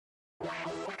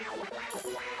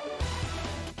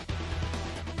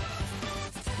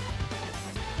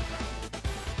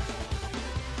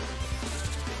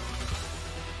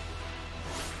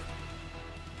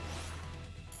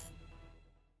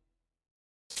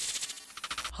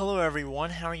Hello everyone,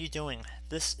 how are you doing?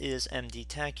 This is MD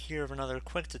Tech here with another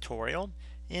quick tutorial.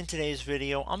 In today's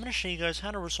video, I'm going to show you guys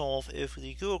how to resolve if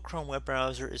the Google Chrome web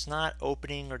browser is not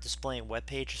opening or displaying web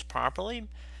pages properly.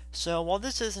 So while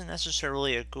this isn't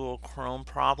necessarily a Google Chrome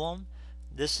problem,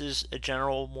 this is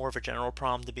more of a general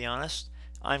problem to be honest.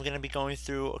 I'm going to be going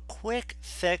through a quick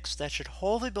fix that should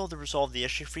hopefully be able to resolve the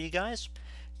issue for you guys.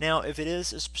 Now, if it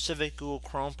is a specific Google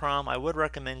Chrome problem, I would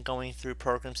recommend going through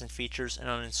programs and features and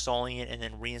uninstalling it and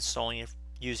then reinstalling it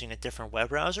using a different web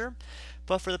browser.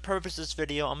 But for the purpose of this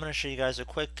video, I'm going to show you guys a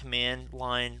quick command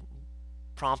line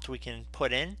prompt we can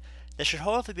put in that should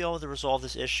hopefully be able to resolve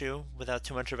this issue without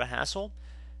too much of a hassle.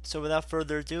 So without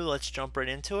further ado, let's jump right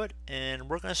into it. And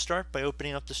we're going to start by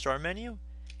opening up the Start menu.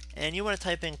 And you want to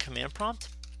type in command prompt.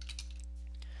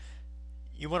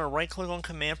 You want to right click on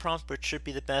command prompt, which should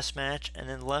be the best match, and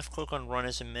then left click on run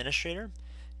as administrator.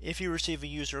 If you receive a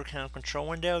user account control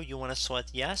window, you want to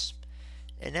select yes.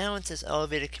 And now it says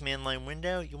elevated command line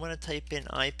window, you want to type in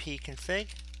ipconfig.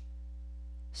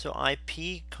 So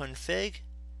ipconfig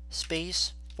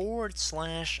space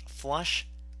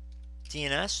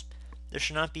 /flushdns. There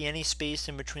should not be any space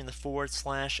in between the / and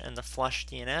the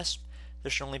flushdns. There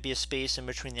should only be a space in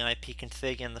between the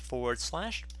ipconfig and the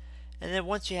 /. And then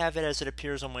once you have it as it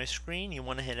appears on my screen, you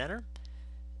want to hit enter.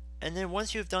 And then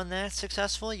once you've done that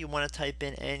successfully, you want to type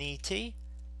in netsh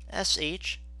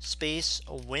space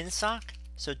winsock,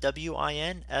 so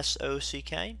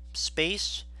winsock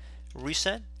space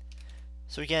reset.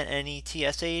 So again,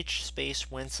 netsh space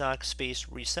winsock space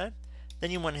reset. Then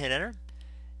you want to hit enter.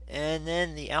 And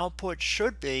then the output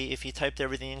should be, if you typed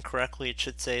everything in correctly, it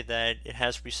should say that it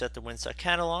has reset the winsock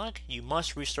catalog. You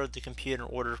must restart the computer in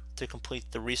order to complete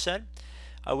the reset.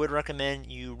 I would recommend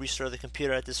you restart the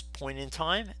computer at this point in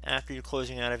time after you're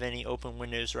closing out of any open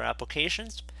windows or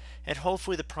applications, and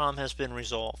hopefully the problem has been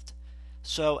resolved.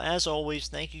 So as always,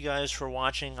 thank you guys for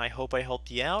watching. I hope I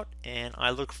helped you out, and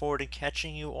I look forward to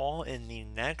catching you all in the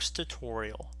next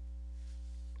tutorial.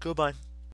 Goodbye.